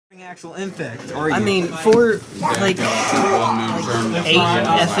actual infect, are you? I mean, for like 8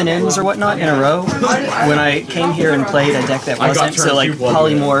 FNMs or whatnot in a row, when I came here and played a deck that wasn't, so like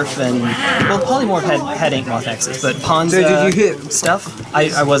Polymorph and, well, Polymorph had Inkmoth Nexus, but Ponza did you hit stuff,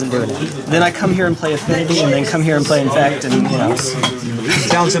 I wasn't doing it. Then I come here and play Affinity, and then come here and play Infect, and you know.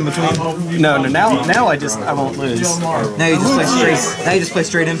 Bounce in between? No, now I won't lose. Now you just play straight. Now you just play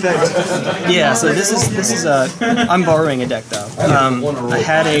straight Infect. Yeah, so this is I'm borrowing a deck though. I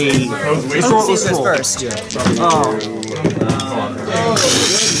had a first. Oh.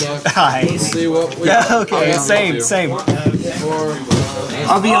 Hi. Yeah. Okay. Same.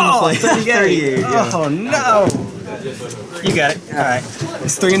 I'll be on the play. 38. Yeah. Oh no. You got it. All right.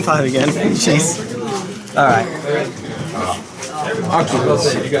 It's 3 and 5 again. Jeez. All right. I'll keep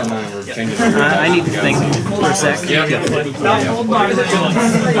this. You got 9. We're changing. I need to think for a sec.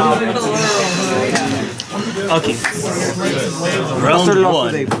 Okay. Round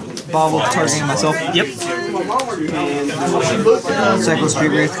 1. Bobble targeting myself. Yep. Cycle Street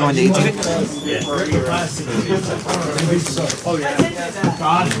Wraith going to 18.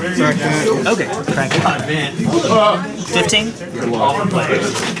 Okay. Crack it. 15.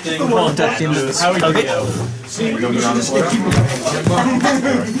 Deck team to this. Okay.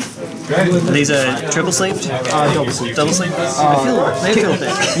 Are these triple sleeved? Double sleeve. Double sleeve? They feel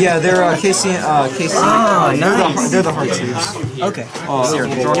thick. Yeah, they're KC. Ah, nice. They're the hard sleeves. Okay.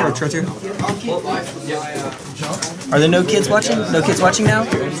 Draw card, try to. Are there no kids watching? No kids watching now?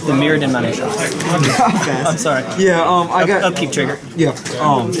 The mirrored in money shop. Okay. I'm sorry. Yeah. I got upkeep trigger. Yeah.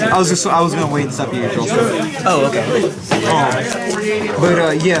 I was gonna wait and stop you. Oh, okay.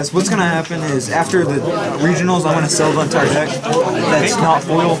 But yes, what's gonna happen is after the regionals, I'm gonna sell the entire deck. That's not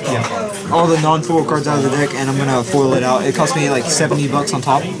foil. Yeah. All the non-foil cards out of the deck, and I'm gonna foil it out. It cost me like $70 on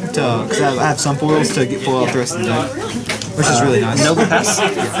top because I have some foils to get foil out the rest of the deck, which is really nice. Noble pass.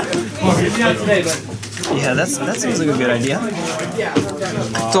 Yeah, that seems like a good idea.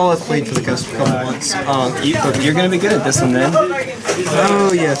 That's all I've played for the couple months. You're gonna be good at this one then.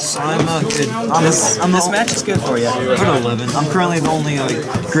 Oh yes, I'm good. This match is good for you. I'm at 11. I'm currently the only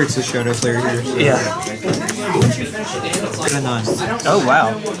Grixis Shadow player here. So. Yeah. At 9. Oh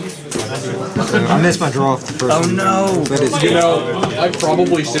wow. I missed my draw off the first one. No. But it's You know, I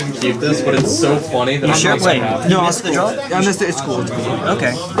probably shouldn't keep this, but it's so funny that Sure. Wait. No, You missed the draw? I missed it. It's cool. It's cool.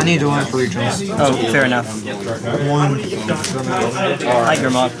 Okay. I need to learn for regionals. Oh, fair enough. 1. Hi,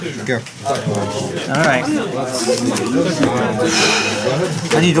 Grimlock. Go. All right.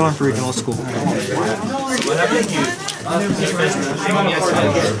 I need to learn for regional school.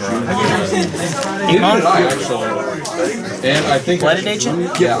 Inkmoth? actually. And I think Blighted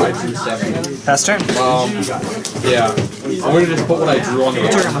Agent? Yeah, I drew 7. Pass turn. Yeah. I'm gonna just put what I drew on the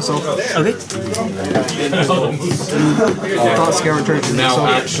board. Target myself. Okay. Thought Scour target Now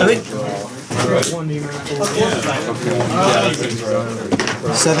myself. actually. Okay.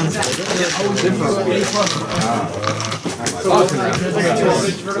 7.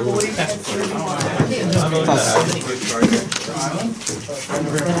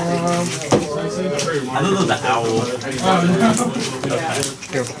 I don't know the owl.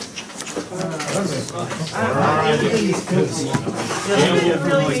 Go.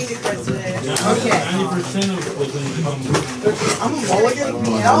 I'm a mulligan.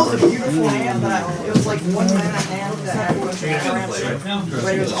 That was a beautiful hand that it was like 1 mana hand that had a bunch of parameters,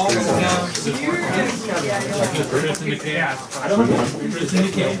 but it was all It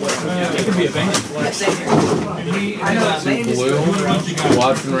could be a band. I know it's named Blue.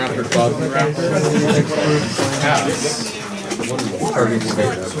 Watson Raptor, Cosmic Raptor.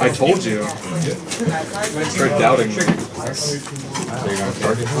 I told you. Start doubting me.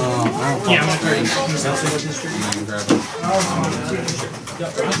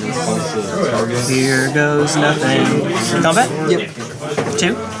 Here goes nothing. Combat? Yep.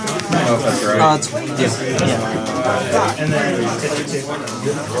 2? Oh, that's right.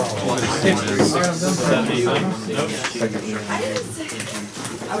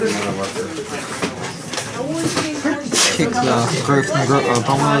 Kick the growth and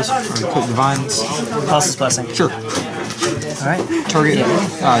promos, or put the vines. Pulse's Blessing. Sure. Alright. Target,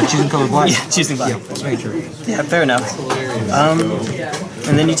 choosing color black. Yeah, choosing black. Yeah, let's make sure. Yeah, fair enough.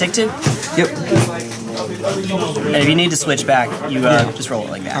 And then you take 2? Yep. And if you need to switch back, you just roll it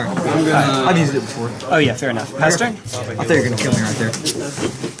like that. Alright. I've used it before. Oh yeah, fair enough. Pass turn? I thought you were going to kill me right there.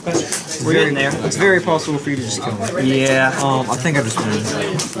 We're getting there. It's very possible for you to just kill me. Yeah. I think I just won.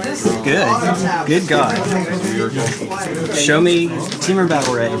 Good. Good God. Show me Team or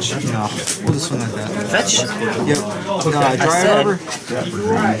Battle Rage. No, we'll just swing like that. Fetch? Yep. Dryad Arbor?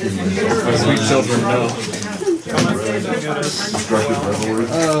 My sweet children know. And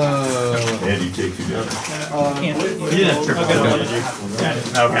you take 2 damage.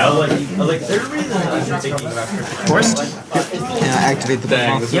 Okay, I was like, there's a reason I've been thinking about Forced? Yeah, activate the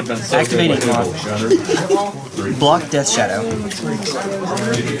Inkmoth. Yep, activate Inkmoth. Block Death Shadow.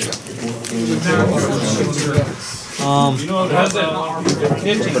 I'll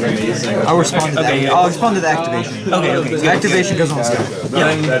respond to that. I'll respond to the activation. Okay. The activation goes on step.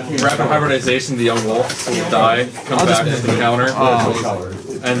 Then rapid hybridization, the young wolf will die, come back to the counter,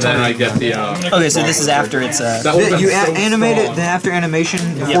 and then I get the. Okay, so this is after it's You animate it, then after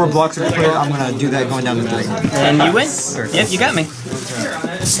animation, before blocks are clear, I'm gonna do that going down to 3. And you win. Yep, you got me.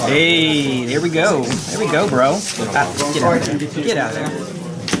 Hey, there we go. There we go, bro. Get out of there. Get out of there.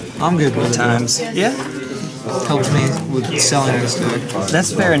 I'm good with Times. Yeah, helps me with selling this deck.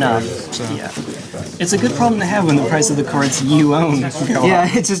 that's fair enough. Yeah. It's a good problem to have when the price of the cards you own go up. Yeah,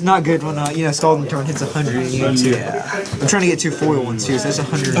 it's just not good when stalled in turn hits 100 and you need 2. I'm trying to get 2 foil ones too, so that's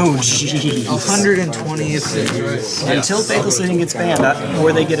 100. Oh, jeez. 120 if Until Faithless Looting gets banned,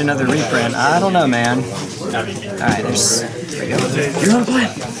 or they get another reprint, I don't know, man. Alright, there we go. you're on play.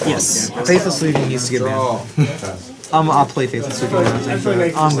 Yes. Faithless Looting needs to get banned. I'll play Faithless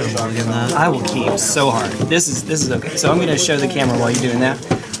Looting. I'm gonna bargain that. I will keep so hard. This is okay. So I'm gonna show the camera while you're doing that.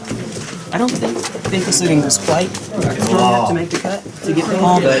 I don't think Faithless Looting was quite strong enough to make the cut to get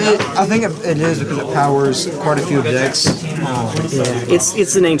banned, but I think it is because it powers quite a few decks.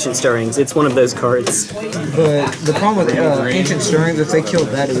 it's an Ancient Stirrings. It's one of those cards. But the problem with Ancient Stirrings, if they killed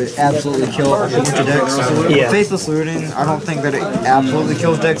that, it would absolutely kill a bunch of decks. Yeah. Faithless Looting, I don't think that it absolutely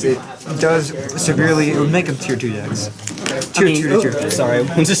kills decks. It does severely. It would make them tier 2 decks. Tier 2 to tier 3. Sorry, I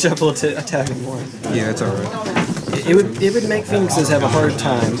went to shuffle to attacking more. Yeah, it's alright. It would make Phoenixes have a hard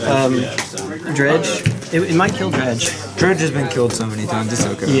time. Dredge. It might kill Dredge. Dredge has been killed so many times, it's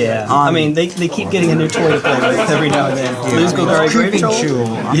okay. Yeah. I mean, they keep getting a new toy to play with every now and then. Lose Golgari Creeping Great Chill.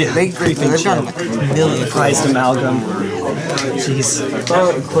 Yeah. They've got a million Prized Amalgam. Jeez.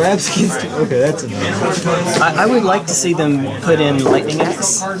 Crabs against. Okay, that's enough. I would like to see them put in Lightning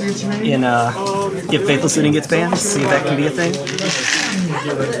Axe in if Faithless Looting gets banned. See if that can be a thing.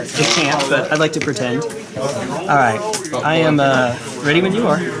 It can't, but I'd like to pretend. All right, I am ready when you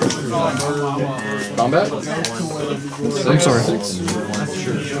are. Combat? I'm sorry.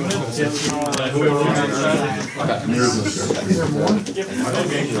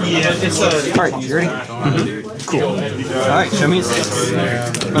 Alright, you ready? Cool. All right, show me your six.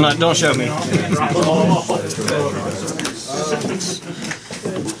 Well, no, don't show me.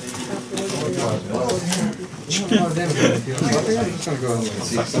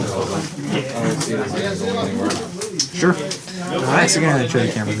 Sure. I'm actually gonna show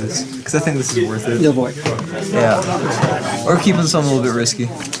the camera this because I think this is worth it. No boy. Yeah. Or keeping something a little bit risky.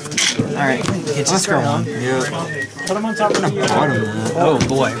 Alright, Let's go on. Yeah. Put them on top of the Bottom that. Oh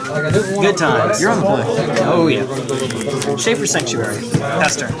boy. Good times. You're on the play. Oh yeah. Shaper Sanctuary.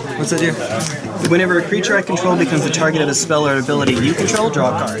 Pass turn. What's that do? Whenever a creature I control becomes the target of a spell or ability you control,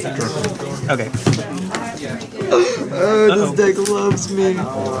 draw a card. Okay. This deck loves me.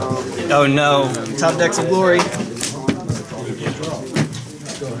 Oh no. Top decks of glory.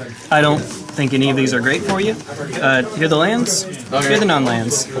 I don't think any of these are great for you. Here are the lands. Here are the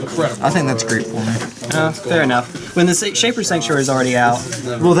non-lands. I think that's great for me. Fair enough. When the Shaper Sanctuary is already out.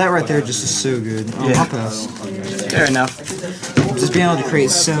 Well, that right there just is so good. Yeah. I'll pass. Fair enough. Just being able to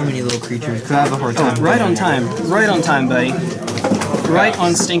create so many little creatures, because I have a hard time. Right on time. Right on time, buddy. Right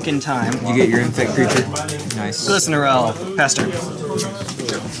on stinking time. You get your infect creature. Nice. Glistener Elf. Pass turn.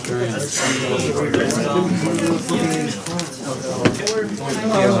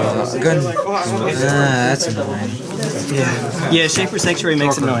 Good. That's annoying. Yeah. Yeah, Shaper Sanctuary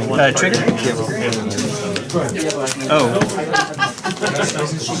makes it annoying. Trigger? Oh.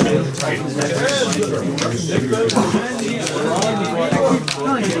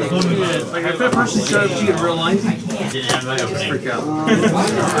 Like if that person showed up to you in real life, didn't have my freak out. It's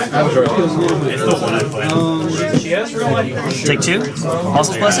the one I play. She has real life. Take 2.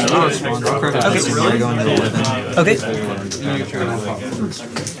 Also blessing. Okay. Really going to 11.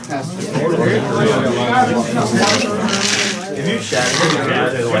 If you shatter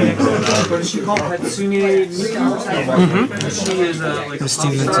what is she called? Hatsune Miku? She is like a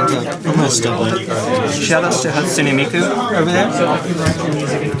Steamman's I'm gonna stop it. Shoutouts to Hatsune Miku over there.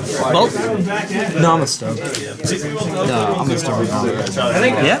 Both? No, I'm gonna stop. No, I'm gonna stop now.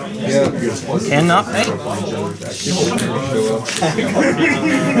 Yeah. Cannot pay.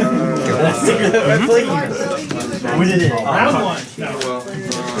 we did it.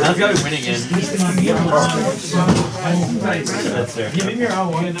 That's got to win again. That's fair. Give me your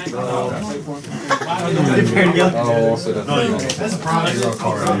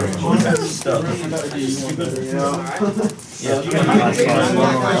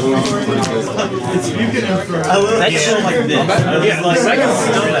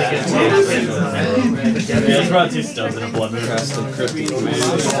It's about 2 stones in a blood moon.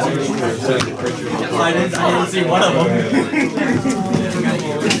 I didn't see one of them.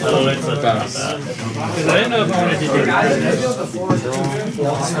 Oh, it's a bounce. Because I didn't know if I wanted to do it.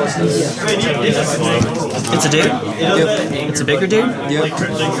 It's a dude? Yep. It's a bigger dude? Yep.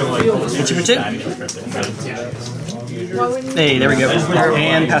 Hit you for 2? Hey, there we go.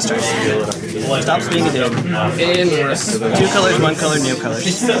 And Pastor. Stops being a dude. 2 colors, 1 color, no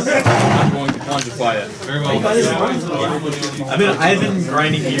colors. I'm going to quantify it. Very well. I mean, I've been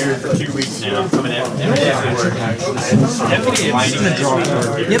grinding here for 2 weeks now. Coming in every day after work. Definitely grinding the draw.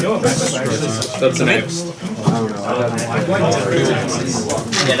 Yep. That's an next.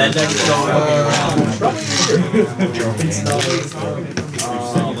 Yeah, that deck is going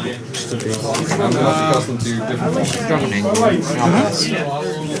I'm going to custom to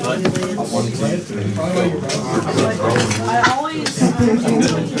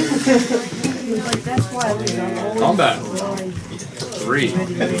combat. 3.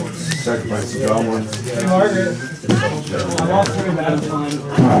 Sacrifice the draw 1.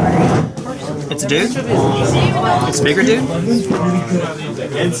 It's a dude? It's a bigger dude?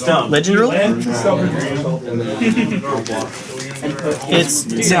 Legend rule? It's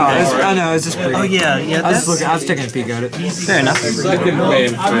No, I know, it's just pretty. oh yeah, I was taking a peek at it. fair enough. Second main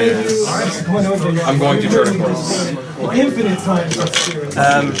phase. I'm going to turn course.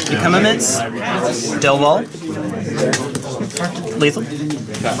 Become immense. Delwall. Lethal.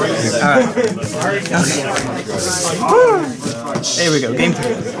 Alright. Okay. There we go, game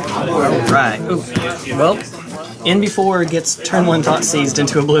 3. Alright. Well, in before gets turn 1 thought seized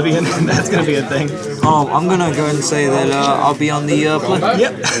into oblivion. That's gonna be a thing. I'm gonna go ahead and say that I'll be on the play.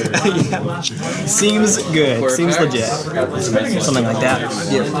 Yep. Yeah. Seems good. Seems legit. Something like that.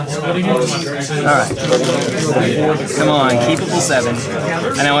 Yep. Alright. Come on, keepable 7.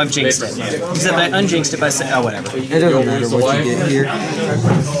 I know I've jinxed it. Except I unjinxed it by saying, oh, whatever. It doesn't matter what you get here.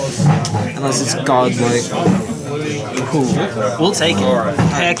 Unless it's godlike. Ooh, we'll take it.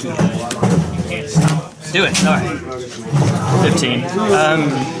 Heck yeah. Do it. Alright. 15.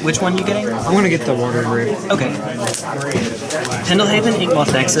 Which one you getting? I'm gonna get the water grave. Okay. Pendelhaven,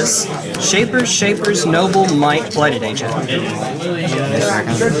 Inkmoth Nexus. Shapers, Noble, Might, Blighted Agent. Alright.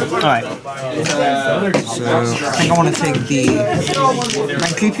 So I think I want to take the. If I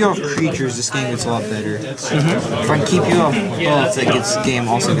can keep you off creatures, this game gets a lot better. If I can keep you off buffs, this game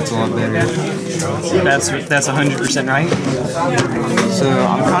also gets a lot better. That's 100% right. So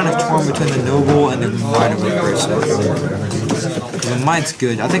I'm kind of torn between the Noble and the Might of Old Krosa. The Might's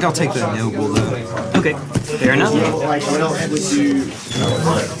good. I think I'll take the Noble though. Okay, fair enough.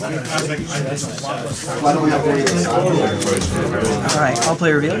 Alright, I'll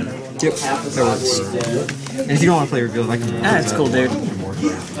play reveal. Yep, that works. And if you don't want to play reveal, I can. Ah, it's cool, dude. I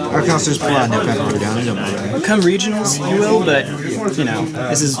can also just pull out no patron down. It don't matter. Come regionals, you will, but, you know,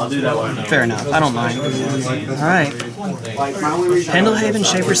 this is fair enough. I don't mind. Alright. Pendelhaven,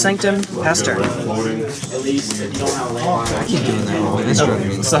 Shaper Sanctum, pass turn. I keep doing that wrong. That's driving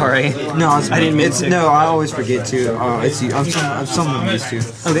me. Sorry. No, I didn't mean to. No, I always forget to. It's you. I'm someone used to.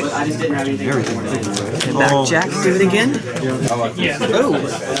 Okay. Everything. Back Jack, do it again. Oh.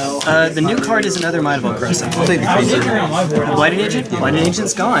 The new card is another Might of Old Krosa. I'll take the creature. Blighted Agent? Blighted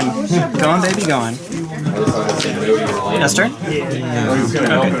Agent's gone. Gone, baby, gone. Yes, turn?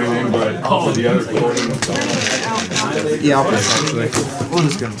 Yeah, I'll pass actually. We'll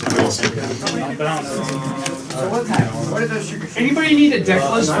just go into this. Anybody need a deck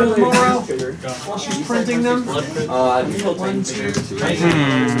list for tomorrow while she's printing them? 1, 2, 3. Raise a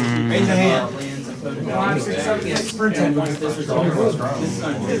hand. 5, 6, 7, 8. Printed.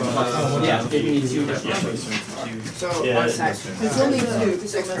 Yeah, give me 2. So, it's only 2,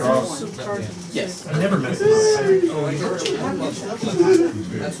 so that's 1. Yes. I never met That's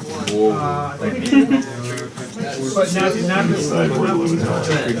 1. But not this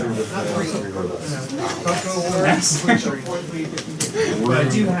But I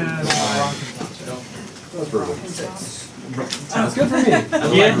do have That's good for me.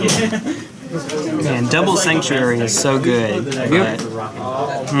 yeah. Man, Double Sanctuary is so good. Yep.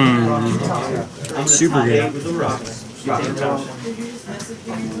 Super good.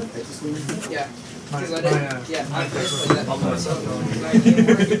 Yeah. Because I did, yeah, I played that all myself.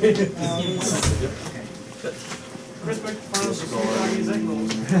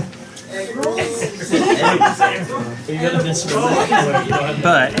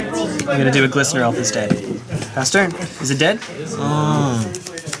 But I'm gonna do a Glistener Elf instead. Pass turn. Is it dead? I'll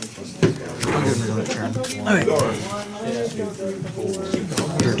give him another turn. Okay.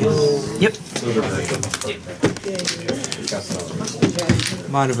 Yep.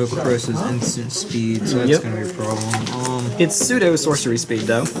 Might of Old Krosa is instant speed, so that's gonna be a problem. It's pseudo sorcery speed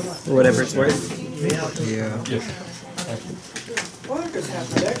though, or whatever it's worth. Yeah. Yeah.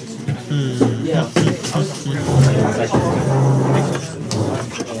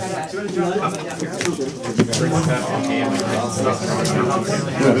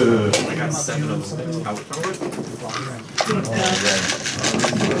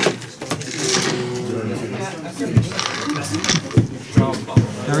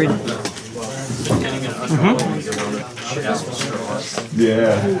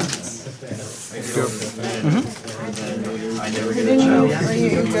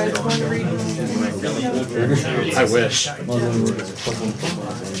 I wish.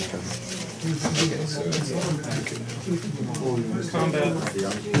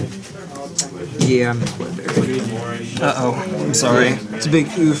 Yeah, I'm quite there. Uh-oh. I'm sorry. It's a big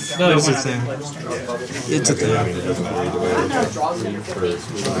oof. It's a thing. It's a thing.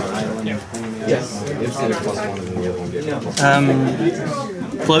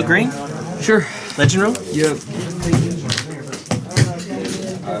 Float green? Sure. Legend rule? Yep.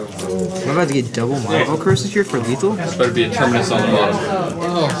 I'm about to get double Might of Old Krosa here for lethal. This better be a terminus on the bottom.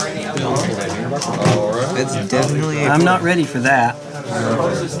 That's definitely a I'm not ready for that.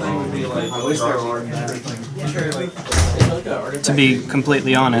 To be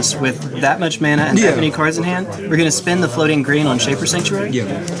completely honest, with that much mana and that many cards in hand, we're going to spend the floating green on Shaper Sanctuary? Yeah.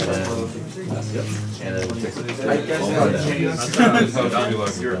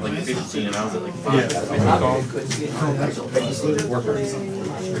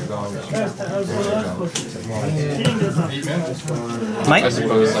 Might? I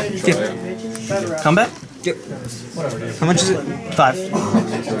suppose like Combat? Yep. How much is it? 5.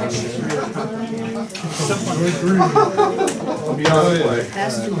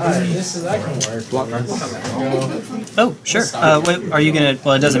 Oh, sure. Wait, are you gonna?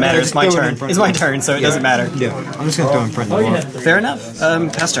 Well, it doesn't matter. It's my turn. It's my turn, so it doesn't matter. Yeah. I'm just gonna throw in front of the wall. Fair enough.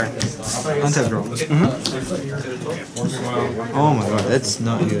 Pass turn. Untap draw. Oh my god, that's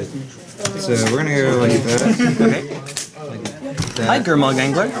not good. So we're gonna go like that. Okay. Hi, Gurmog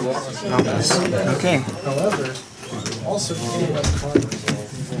Angler. Not this. Okay.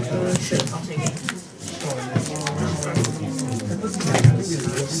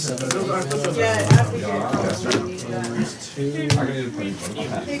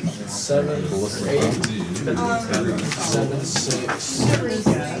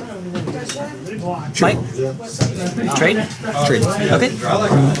 Mike? Trade? Trade. Okay.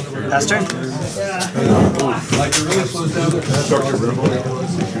 Pass turn.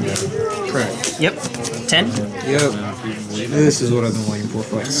 Correct. Yep. 10? Yep. This is what I've been waiting for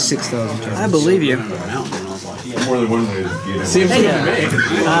like 6,000 times. I believe you. More than one way to get it. seems Hey,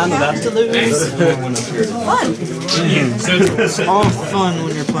 I'm about to lose. It's all fun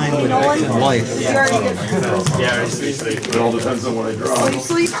when you're playing with life. It all depends on what I draw.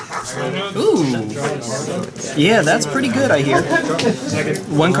 Ooh. Yeah, that's pretty good, I hear.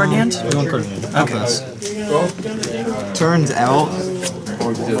 1 card in hand? One card in hand. Okay. Turns out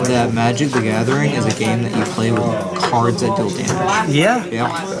that Magic the Gathering is a game that you play with cards that deal damage. Yeah. Yeah.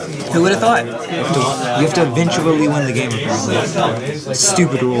 Who would have thought? You have to eventually win the game apparently.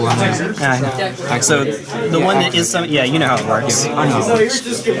 Stupid rule, I know. So, the one that is some... Yeah, you know how it works. I know.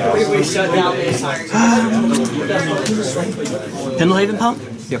 Pendelhaven Pump?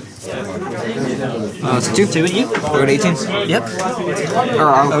 Yep. It's 2. 2 at you? Go to 18. Yep.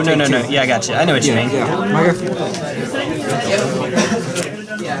 Oh, no. Yeah, I got you. I know what you mean. Yeah. My go.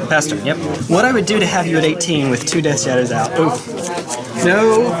 Pass turn, yep. What I would do to have you at 18 with 2 Death Shadows out. Oof.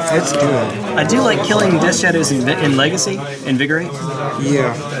 No. That's good. I do like killing Death Shadows in Legacy, Invigorate.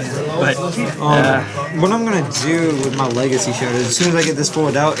 Yeah. But, What I'm gonna do with my Legacy Shadows, as soon as I get this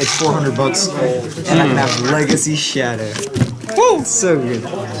forward out, it's $400 and I can have Legacy Shadow. Woo! So good.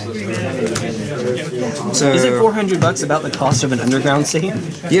 So, is it $400 about the cost of an Underground Sea?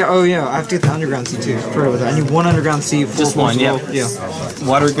 Yeah, oh yeah, I have to get the Underground Sea too. Forgot about that. I need 1 Underground Sea, 4 Just one, yeah. Yeah.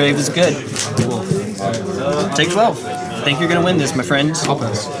 Watergrave is good. Take 12. I think you're gonna win this, my friend. I'll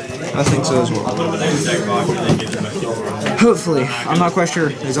pass. I think so as well. Hopefully. I'm not quite sure.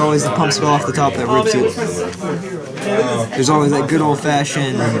 There's always the pump spell off the top that rips it. There's always that good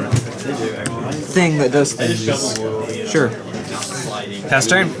old-fashioned thing that does things. Sure. Pass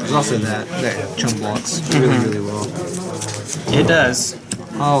turn. There's also that chunk blocks really, really well. It does.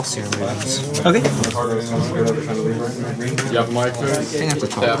 I'll see Ravens. Okay. You have my food. I think that's a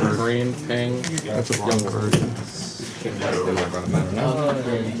top Tap card. green, ping. That's a long card.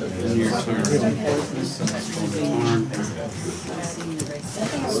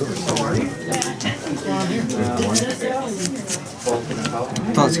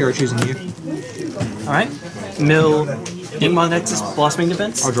 Thoughts here are choosing you. Alright. Mill Inkmoth Nexus Blossoming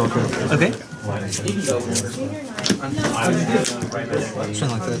Defense. I'll draw a card. Okay. Something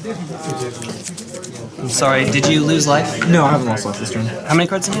like that. I'm sorry, did you lose life? No, I haven't lost life this turn. How many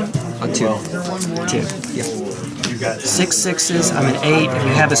cards in hand? 2. 2. Yeah. 6 6s, I'm an 8. If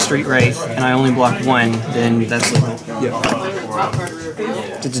you have a Street Wraith and I only block 1, then that's legal. Yeah.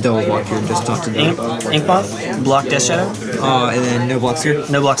 It's a double block here, just talk to the Inkmoth, block Death Shadow. and then no blocks here?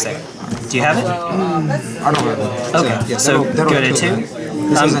 No blocks there. Do you have it? I don't have it. Okay, yeah, so that'll go to kill 2.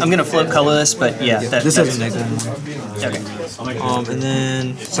 them. I'm going to flip colorless, but yeah. This that's doesn't make them. okay. And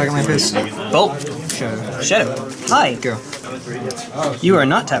then second land phase. Bolt. Shadow. Shadow. Hi. Go. You are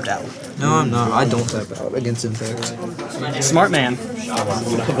not tapped out. No, I'm not. I don't tap out against Infect. Smart man.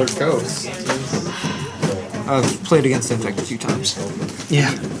 Another ghost. I've played against Infect a few times.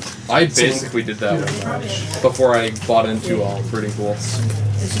 Yeah. I basically did that before I bought into Breeding Pool.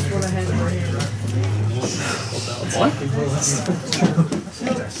 What?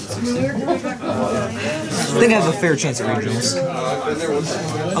 I think I have a fair chance at regionals.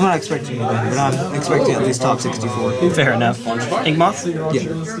 I'm not expecting to win, but I'm expecting at least top 64. Fair enough. Inkmoth? Yeah.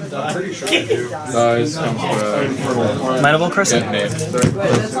 This comes with Might of Old Krosa? name.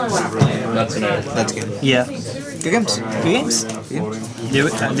 That's an name. That's good. Yeah. Good games. Good games. Do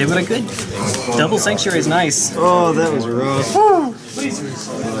it. I did what I could. Double Sanctuary is nice. Oh, that was rough.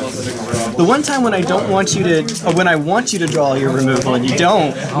 The one time when I don't want you to, when I want you to draw your removal and you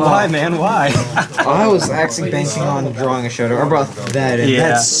don't. Why, man? Why? I was actually banking on drawing a shadow. I brought that in. Yeah.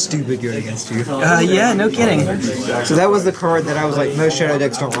 That's stupid good against you. Yeah, no kidding. So that was the card that I was like, most shadow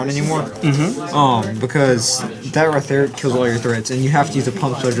decks don't run anymore. Because that right there kills all your threats, and you have to use a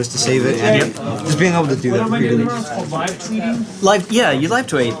pump spell just to save it. And just being able to do that repeatedly. Yeah, you live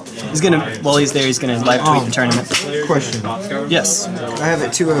tweet. He's gonna, while he's there, he's gonna live tweet the tournament. Question. Yes. I have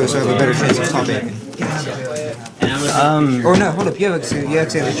it 2-0, so I have a better chance of top 8. Or no, hold up, you actually have a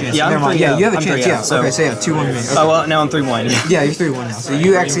chance. Yeah, Never mind. Yeah, you have a I'm chance, 3-0, yeah. so- Okay, so yeah, 2-1 me. Okay. Oh, well, now I'm 3-1. Yeah, you're 3-1 now, so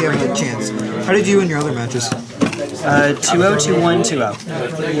you actually have a chance. How did you win your other matches? 2-0, 2-1, 2-0.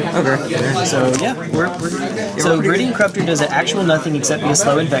 Okay. So yeah, so Breeding Corruptor does actual nothing except be a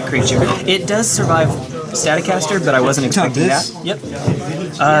slow infect creature. It does survive Staticaster, but I wasn't expecting that. Yep.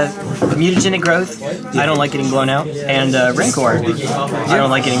 Mutagenic Growth, I don't like getting blown out, and Rancor, I don't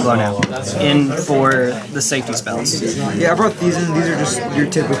like getting blown out. In for the safety spells. Yeah, I brought these in. These are just your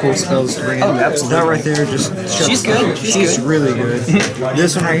typical spells to bring in. Oh, absolutely. That right there just shuts She's good. She's really good.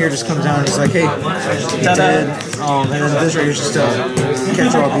 This one right here just comes down and it's like, hey, you're dead. And then this right here is just a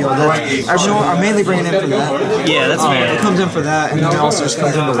catch-all deal. I'm mainly bringing in for that. Yeah, that's fair. It comes in for that, and then it also just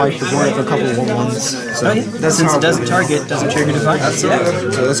comes in to wipe the board with a couple of 1-1s. So that's Since how it doesn't target, doesn't trigger Defiance. Yeah.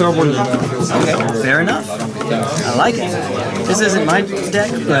 So that's our board now. Okay, fair enough. I like it. This isn't my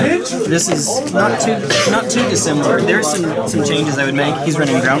deck, but this is not too dissimilar. There's some changes I would make. He's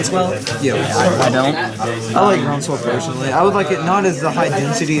running Groundswell. Yeah. I don't. I like Groundswell personally. I would like it not as the high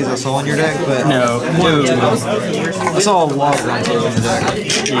density as I saw in your deck, but No. I saw a lot of Groundswell in your deck.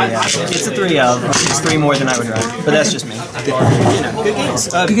 Yeah, it's a 3 of. It's 3 more than I would run, but that's just me. You know, good games.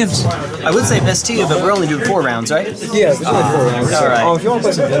 Good games. I would say best 2, but we're only doing 4 rounds, right? Yeah, there's only 4 rounds. All right. Oh, if you want to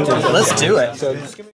play some vintage, Let's do it. so just give me